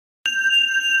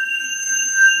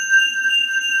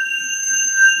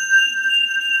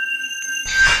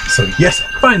So yes,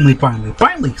 finally.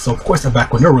 So of course I'm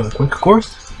back with no really quick, of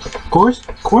course.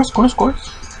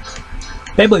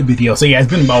 Beyblade video. So yeah, it's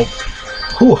been about,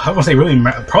 I want to say really,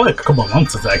 probably a couple of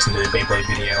months since I actually did a Beyblade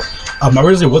video. I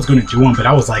originally was going to do one, but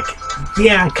I was like,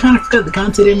 yeah, I kind of forgot the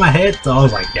content in my head, so I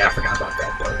was like, yeah, I forgot about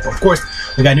that though. But of course,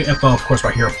 we got new info, of course,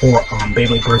 right here for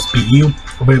Beyblade Burst BU,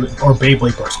 or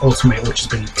Beyblade Burst Ultimate, which has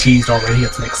been teased already.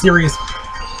 It's the next series.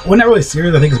 Well, not really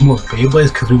series, I think it's more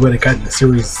Beyblades, because we would have gotten the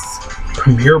series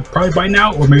premiere probably by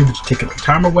now, or maybe just taking the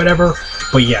time or whatever.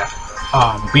 But yeah,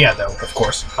 though, of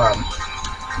course.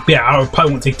 Yeah, I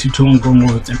probably won't take too long going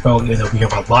over this info. You know, we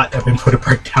have a lot of info to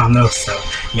break down though, so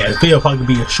yeah, this video will probably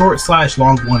be a short /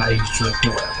 long one. I usually do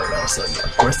whatever though, so yeah,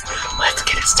 of course, let's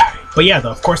get it started. But yeah,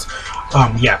 though, of course,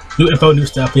 yeah, new info, new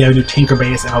stuff. We have a new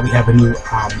Kerbeus out. We have a new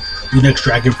next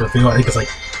dragon for reveal. I think it's like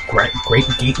Great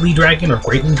Gatling Dragon or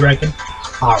Greatly Dragon.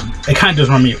 It kind of does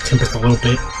remind me of Tempest a little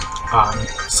bit.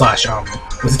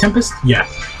 Was it Tempest? Yeah.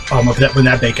 When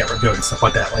that bait got revealed and stuff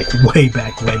like that, like way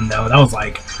back when though. That was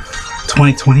like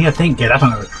 2020, I think. Yeah, that's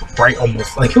when it was right,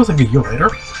 almost like it was like a year later,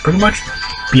 pretty much.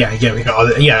 But yeah, we got all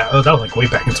that. Yeah, that was like way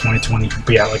back in 2020.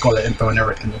 But yeah, like all that info and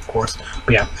everything, of course.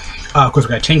 But yeah, of course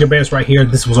we got Kerbeus right here.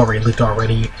 This was already leaked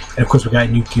already, and of course we got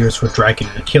new gears for Dragon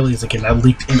and Achilles. Again, that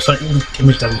leaked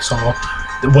image that we saw,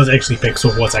 it was actually fake, so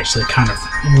it was actually kind of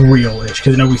real-ish.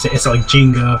 Because you know we say it's like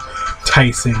Jenga,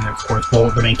 Tyson, and of course,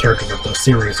 well, the main characters of the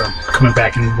series are coming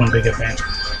back in one big event.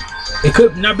 It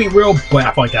could not be real, but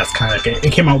I feel like that's kind of like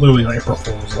it came out literally on April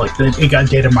Fool's. Like it got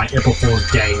dated my April Fool's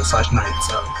day / night.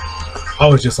 So I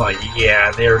was just like,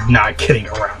 yeah, they're not kidding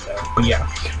around though. But yeah,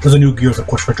 there's a new gears, of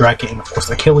course, for Dragon, and of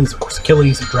course Achilles. Of course,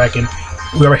 Achilles and Dragon.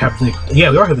 We already have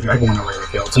the Dragon one already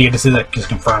revealed. So yeah, this is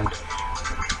confirmed.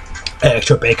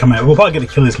 Extra bait coming out. We'll probably get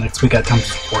Achilles next week at time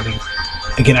of recording.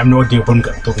 Again, I have no idea when I'm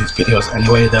going to do these videos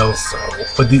anyway, though. So,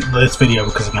 for this video,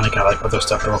 because I'm going to got like other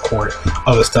stuff to record,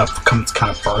 other stuff comes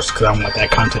kind of first, because I want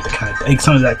that content to kind of,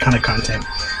 some of that kind of content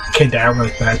can die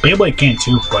really fast. Beyblade can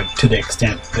too, but to the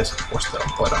extent this, of course, though.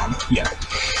 But yeah.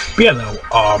 But yeah, though,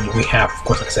 we have, of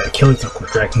course, like I said, Achilles, of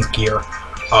course, Dragon's gear,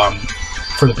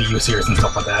 for the BU series and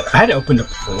stuff like that. I had to open up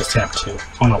this tab too.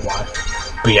 I don't know why.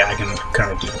 But yeah, I can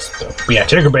kind of do this stuff. But yeah,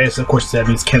 Kerbeus, of course, that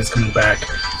means Ken is coming back,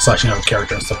 / another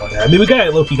character and stuff like that. I mean, we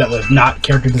got Loki got the not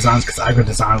character designs, because I got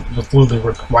design was literally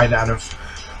ripped right out of,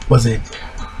 was it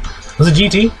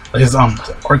GT? Like his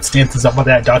art stance and stuff like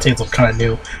that. Dante's look kind of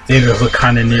new. Xander's look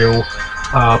kind of new.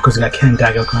 Because we got Ken and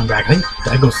Dago coming back. I think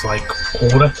Dago's like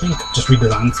old, I think, just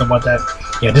redesigned and stuff like that.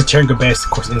 Yeah, this Kerbeus,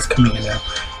 of course, is coming in now.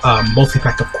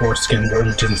 Multi-pack, of course, getting more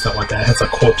images and stuff like that. It has a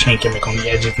cool chain gimmick on the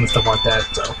edges and stuff like that.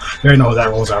 So you already know how that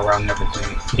rolls out around and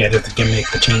everything. Yeah, there's the gimmick,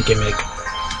 the chain gimmick.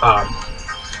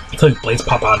 It's like blades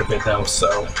pop out of it though.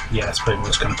 So yeah, it's pretty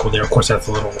much kind of cool there. Of course, that's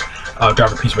a little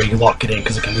driver piece where you can lock it in,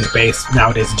 because again, these bass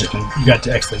nowadays just you got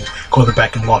to actually go to the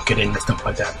back and lock it in and stuff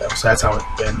like that though. So that's how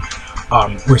it's been.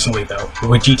 Recently though,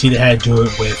 with GT they had to do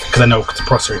it with, because I know the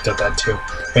Pro Series does that too.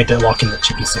 They had to lock in the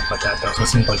chip and stuff like that though. So it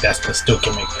seems like that's the still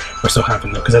gimmick we're still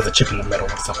having though, because there's a chip in the middle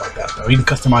and stuff like that though. You can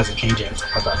customize and change it and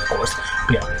stuff like that, of course.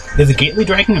 But yeah, there's a Gatling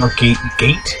Dragon or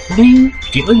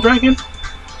Gatling Dragon.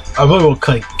 I really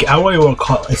will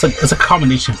call it. It's a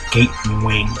combination of Gate and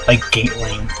Wing, like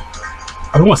Gatling.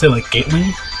 I don't want to say like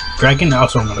Gatling Dragon.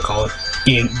 That's what I'm gonna call it.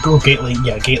 Gatling,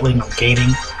 yeah, Gatling or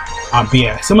Gating. But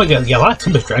yeah, a lot of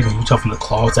Tempest Dragons you can tell from the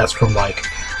claws. That's from like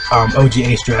OG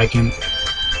Ace Dragon.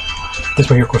 This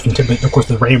right here, of course, from Tempest. Of course,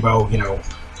 the Rainbow,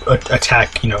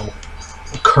 attack,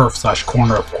 curve /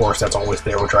 corner. Of course, that's always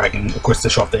there with Dragon. Of course, to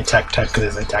show off the attack type, because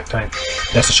it's an attack type.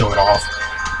 That's to show it off.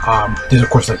 These, of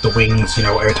course, like the wings.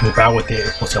 Every time you battle with it,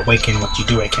 of course, awaken. What you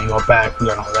do, it can go back. We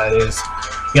don't know what that is.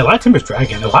 Yeah, a lot of Tempest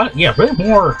Dragon. Really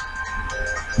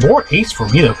more Ace for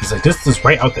me though, because like this is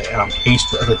right out the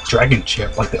Ace, the Dragon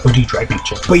chip, like the OG Dragon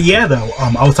chip. But yeah, though,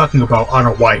 I was talking about, I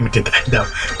don't know why we did that though.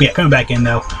 But yeah, coming back in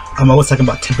though, I was talking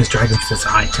about Tempest Dragon's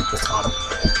design,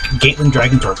 Gatling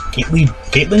Dragons or Gatling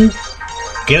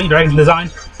Dragon design.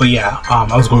 But yeah,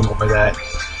 I was going over that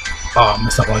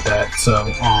and stuff like that. So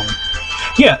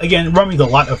yeah, again, it reminded me a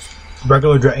lot of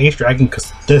regular Ace Dragon,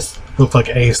 because this looks like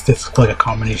Ace. This looks like a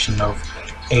combination of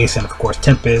Ace and of course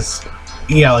Tempest.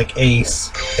 Yeah, like Ace,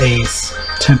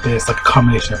 Tempest, like a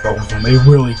combination of both of them. It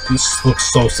really just looks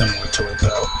so similar to it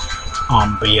though.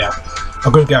 But yeah,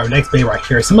 I'm gonna get our next bait right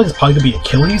here. It seems like it's probably gonna be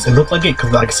Achilles. It looked like it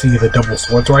because I can see the double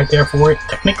swords right there for it,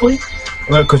 technically.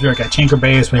 Because we already got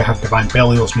Kerbeus, we have Divine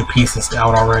Belial's new pieces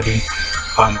out already.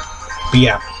 But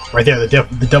yeah, right there,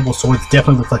 the double swords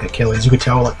definitely look like Achilles. You can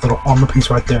tell like little armor piece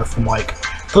right there from like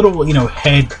little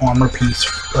head armor piece,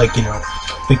 like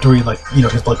victory, like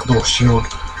his like little shield.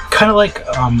 Kind of like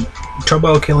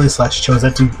Turbo Achilles slash Chosy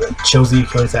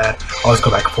Achilles ad. I always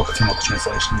go back and forth between all the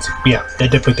translations. But yeah,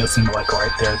 that definitely does seem like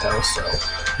right there though. So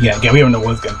yeah, again, we don't know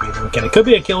what it's gonna be though. Again, it could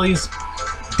be Achilles.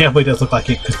 Definitely does look like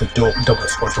it because the double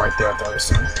scores right there though.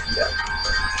 So yeah.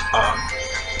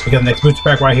 We got the next booster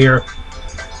pack right here.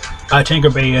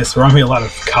 Kerbeus. We're on a lot of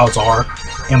Kalzar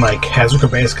and like Hasbro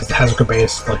Kerbeus because the Hasbro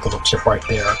Kerbeus like little chip right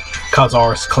there.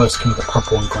 Kalzar's color scheme with the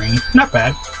purple and green. Not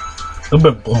bad. A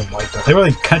little bit of blue and white though. It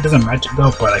really kind of doesn't match it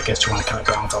though, but I guess you want to kind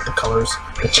of balance out the colors.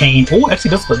 The chain. Oh,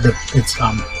 actually does look it's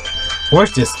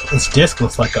where's this? Its disc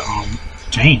looks like a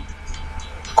chain.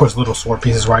 Of course, little sword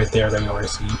pieces right there that we already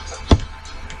see.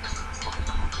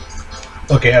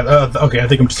 Okay, okay, I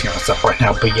think I'm just hearing stuff right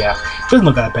now, but yeah, it doesn't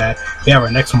look that bad. We have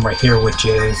our next one right here, which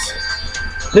is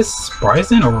this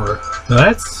Bryson or no,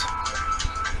 that's.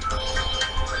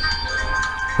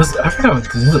 I forgot what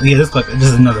this is. Yeah, this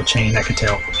is another chain. I can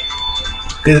tell.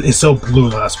 It's so blue,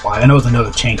 that's why. I know it's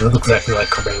another chain because it looks exactly like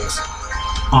Kerbeus.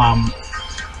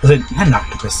 Is it not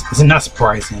Octopus? Is it not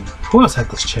Bryson? Who else had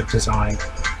this chip design?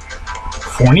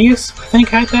 Fornius, I think,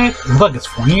 had that. It looks like it's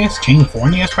Fornius, chain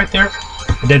Fornius right there.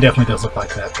 That definitely does look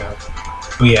like that though.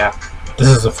 But yeah, this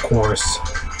is of course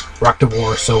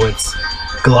Rocktavor, so it's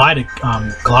Glide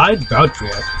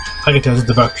Valtryek. I can tell this is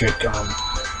the Valtryek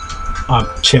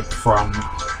chip from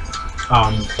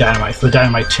Dynamite. So the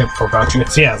Dynamite chip for Valtryek.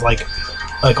 So yeah, it's like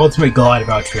Ultimate Glide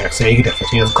Valtryek. So yeah, you can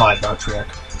definitely see it's Glide Valtryek.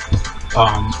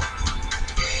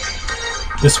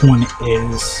 This one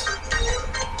is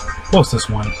what's this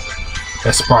one?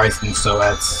 That's Bryson, so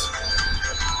that's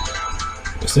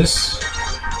is this?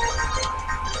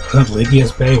 Is that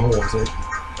Lydia's Bay? What was it?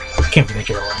 I can't think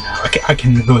of it right now. I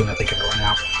can really not think of it right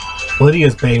now.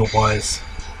 Lydia's Bay was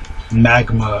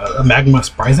Magma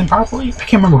Spryzen, probably? I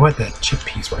can't remember what that chip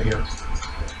piece right here.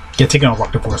 Yeah, taking on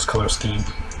Rocktavor Color Scheme,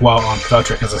 while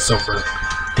Valtryek has a silver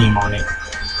theme on it.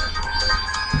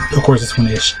 Of course, this one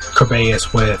is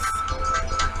Kerbeus with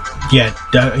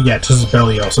this is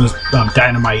Bellio. So this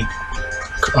Dynamite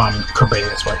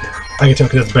Kerbeus right here. I can tell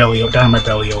because it's Bellio, Dynamite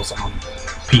Bellio's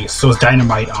piece. So it's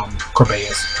Dynamite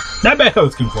Kerbeus. Not a bad color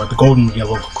scheme for it. The golden and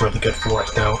yellow look really good for it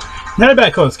though. Not a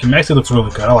bad color scheme. It actually looks really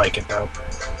good. I like it though.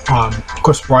 Of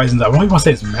course, Spryzen. I don't even want to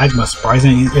say it's Magma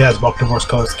Spryzen. It has Rocktavor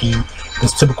color scheme.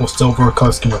 This typical silver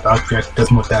color scheme with Valtryek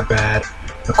doesn't look that bad.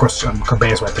 Of course,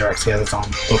 Kerbeus right there actually has its own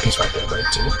little piece right there, right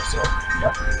too. So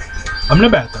yeah,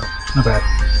 not bad though. Not bad.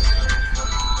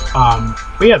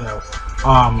 But yeah though.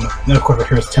 Then of course right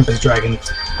here is Tempest Dragon.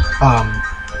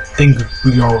 Thing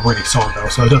we already saw though,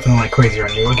 so definitely like crazy or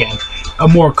new. Again, a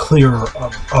more clear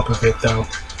up of it though.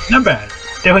 Not bad.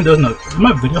 Definitely doesn't know.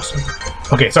 My video.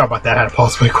 Okay, sorry about that. I had to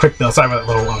pause really quick though. Sorry about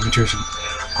that little intrusion.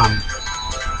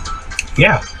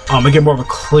 Yeah. Again, more of a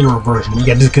clearer version.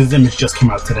 Yeah, just because the image just came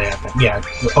out today. I think. Yeah.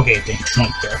 Okay, dang,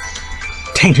 25th.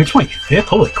 Dang, 25th.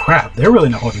 Holy crap! They're really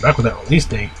not holding back with that release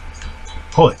date.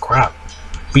 Holy crap.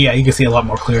 But yeah, you can see a lot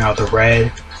more clear now. The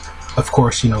red. Of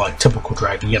course, you know, like typical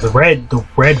dragon. Yeah, the red,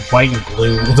 white, and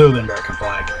blue. Literally the American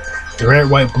flag. The red,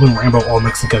 white, blue, and rainbow all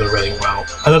mixed together really well.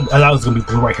 I thought it was gonna be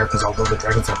blue right here because although the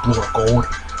dragons are blue or gold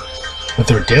with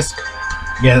their disc.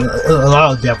 Yeah, a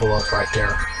lot of Devilos right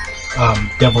there.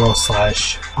 Devilos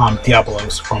slash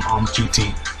Diablos from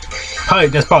GT. Probably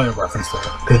that's probably a reference there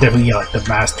because definitely yeah, like the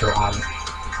master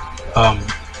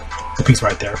the piece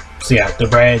right there. So yeah, the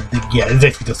red, yeah, it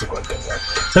definitely does look really good there.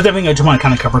 So definitely I just want to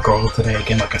kind of cover girls today.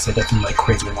 Again, like I said, definitely like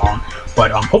crazy long.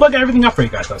 But hope I got everything up for you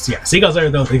guys though. So yeah, see you guys later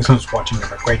though. Thank you so much for watching.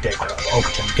 Have a great day. Over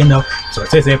to you again though. So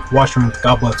stay safe, wash your hands,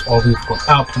 God bless all of you for going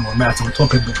out, putting more masks on,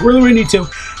 toilet paper. Really need to.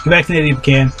 Get vaccinated if you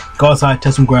can. Go outside,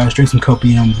 touch some grass, drink some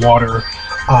copium, water,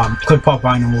 clip pop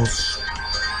vinyls,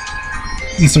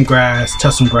 eat some grass,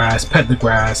 touch some grass, pet the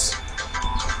grass,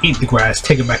 eat the grass,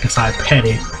 take it back inside, pet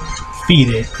it, feed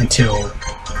it until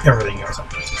everything else.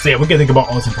 So yeah, we're gonna think about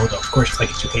all this info though. Of course, just like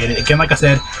you hate it. Again, like I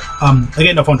said,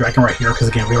 again, no phone dragon right here because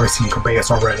again, we already seen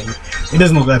Kerbeus already. It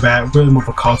doesn't look that bad. Really more of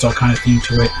a console kind of theme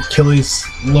to it. Achilles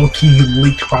low key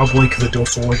leaked probably because of dual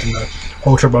swords and the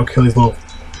whole Turbo Achilles little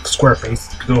square face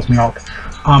throws me off.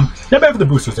 Not bad for the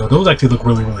boosters though. Those actually look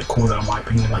really cool though in my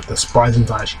opinion. Like the Spryzen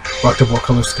slash Rocktavor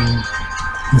color scheme,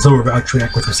 the silver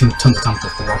Valtryek, which we've seen tons of times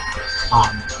before.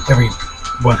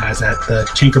 Everyone has that. The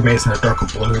chain Kerbeus and the darker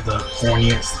blue, the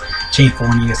Fornius, chain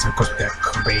Fornius, and of course we got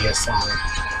Kerbeus,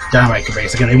 Dynamite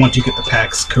Kerbeus. Again, they want you to get the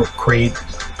packs,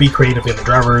 be creative in the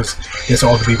drivers. It's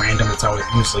all to be random. That's how it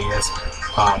usually is.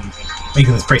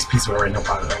 Making this price piece we already know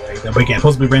about it that way. But again,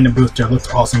 supposed to be random booster. It looks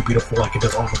awesome, beautiful, like it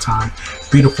does all the time.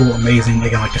 Beautiful, amazing.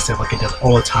 Again, like I said, like it does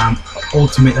all the time.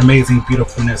 Ultimate, amazing,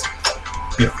 beautifulness.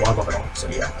 Beautiful. I love it all. So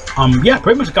yeah. Yeah,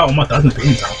 pretty much got all my 1,000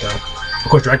 opinions out though. Of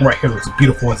course, Dragon right here looks as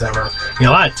beautiful as ever. Yeah,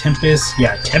 a lot of Tempest.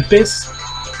 Yeah, Tempest,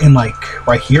 and like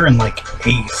right here, and like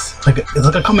Ace. Like it's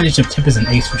like a combination of Tempest and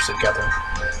Ace fused together.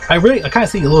 I kind of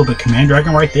see a little bit of Command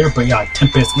Dragon right there, but yeah,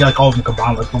 Tempest. Yeah, like all of them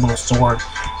combined, like the little sword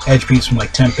edge piece from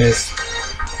like Tempest,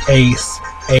 Ace.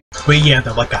 But yeah,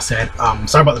 though, like I said,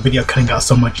 sorry about the video cutting out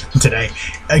so much today.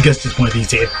 I guess just one of these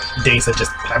days that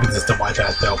just happens and stuff like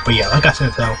that, though. But yeah, like I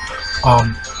said, though,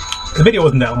 the video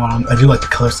wasn't that long. I do like the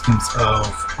color schemes of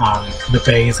the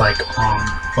bays, like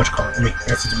what you call it? Let me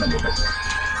just remember it.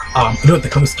 I do like the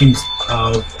color schemes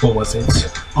of what was it?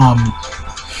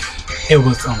 It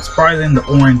was Spryzen, the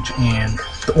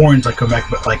orange like go back,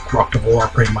 but like Rock the War,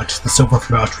 pretty much the silver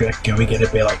from Valtryek. Again, we get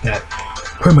a bit like that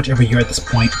pretty much every year at this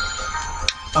point.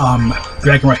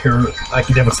 Dragon right here, I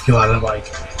can definitely see a lot of like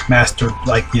master,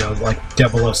 like like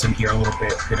Devilos in here a little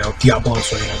bit,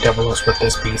 Diablos or Devilos with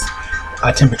this piece.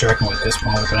 Temper Dragon with this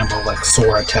one with a number of like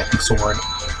sword, attacking sword.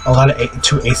 A lot of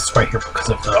two aces right here because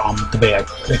of the bay.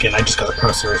 Again, I just got the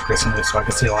Pro Series recently, so I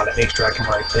can see a lot of Ace Dragon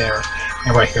right there,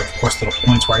 and right here, of course, little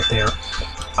points right there.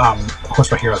 Of course,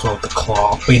 right here as well with the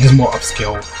claw, but it is more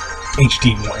upscale.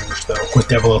 HD more image though. Of course,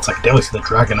 Devilos, like definitely see the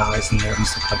dragon eyes in there and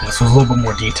stuff like that. So there's a little bit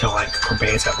more detail. Like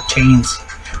Kerbeus have the chains,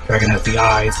 Dragon has the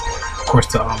eyes. Of course,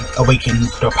 the Awaken,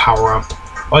 the power up.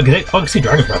 Oh, I can see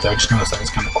dragons right there. I just noticed that was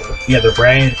kind of cool. Yeah, the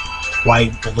red,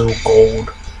 white, blue,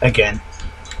 gold. Again,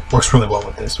 works really well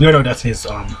with this. We already know that's his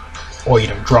or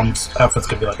drums outfit's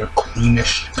gonna be like a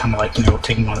greenish kind of like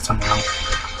taking on something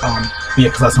else. Yeah,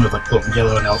 because last time was like blue and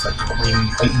yellow, and now it's like green,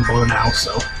 white, and blue now.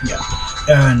 So yeah,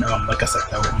 and like I said,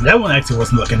 that one actually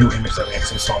wasn't like a new image that we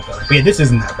actually saw though. But yeah, this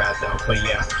isn't that bad though. But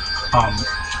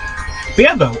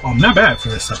yeah, though, not bad for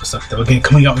this episode though. Again,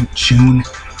 coming out in June.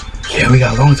 Yeah, we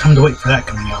got a long time to wait for that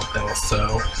coming out though.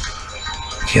 So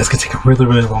yeah, it's gonna take a really,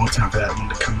 really long time for that one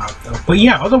to come out though. But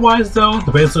yeah, otherwise though,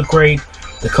 the bases look great.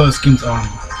 The color schemes,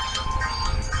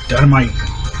 Dynamite.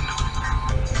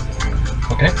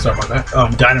 Okay, sorry about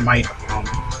that. Dynamite,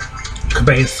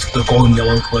 Kerbeus, the gold and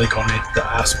yellow look really good on it. The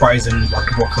Spryzen, Rock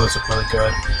the War colors look really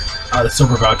good. The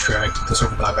silver Valtryek, the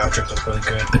silver black Valtryek look really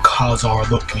good. The Khazar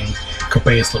looking,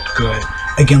 Kerbeus looked good.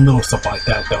 Again, little stuff like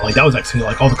that though. Like that was actually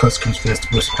like all the color schemes for this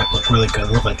booster pack look really good.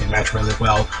 They look like they match really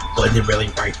well, blended really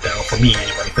right though. For me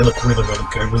anyway, they look really, really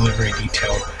good, really, really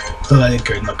detailed. So that is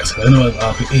good. Like I said, I know.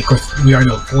 Of course, we already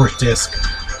know the Force Disc.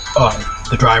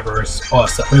 The drivers, all that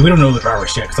stuff. I mean, we don't know the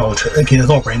drivers yet, because it's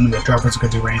all random. The drivers are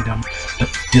going to be random. The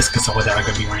disc and stuff like that are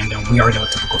going to be random. We already know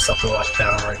typical stuff like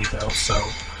that already, though. So,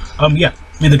 yeah.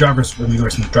 I mean, the drivers, when we were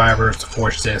seeing the drivers, the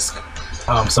Force Disc,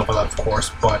 stuff like that, of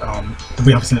course. But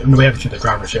we haven't seen the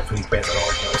drivers yet for these bands at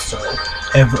all, though. So,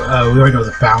 we already know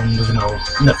the bound,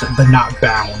 the not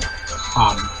bound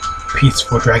piece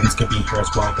for dragons could be here as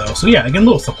well though. So yeah, again,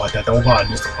 little stuff like that though, a lot of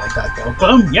new stuff like that though.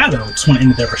 But yeah though, just want to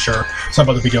end it there for sure. Sorry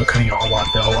about the video cutting out a lot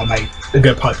though. I might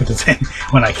probably put this in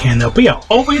when I can though. But yeah,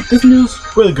 overall this news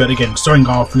really good. Again, starting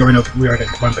off, we already got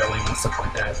Divine Belly and stuff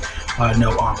like that.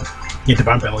 Yeah,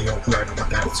 Divine Belly, we already know about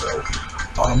that. So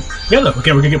yeah though,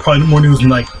 again, we're gonna get probably more news in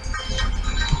like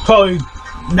probably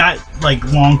not like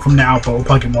long from now, but we'll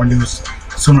probably get more news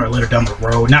sooner or later down the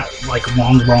road. Not like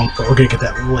long, but we're gonna get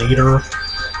that later.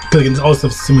 Because it's also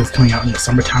something that's coming out in the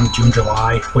summertime, June,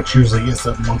 July, which usually is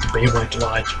the month of Beyblade,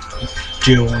 July,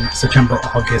 June, September,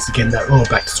 August. Again, that little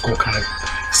back to school kind of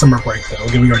summer break though.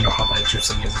 Again, we already know how that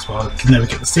interesting is as well. And then we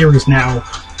get the series now,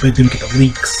 we didn't get the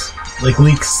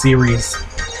leaks, series,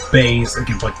 bays,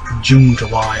 again, like June,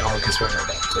 July, August, whatever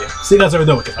that. So yeah, see you guys over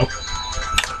there.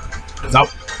 Peace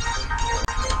out.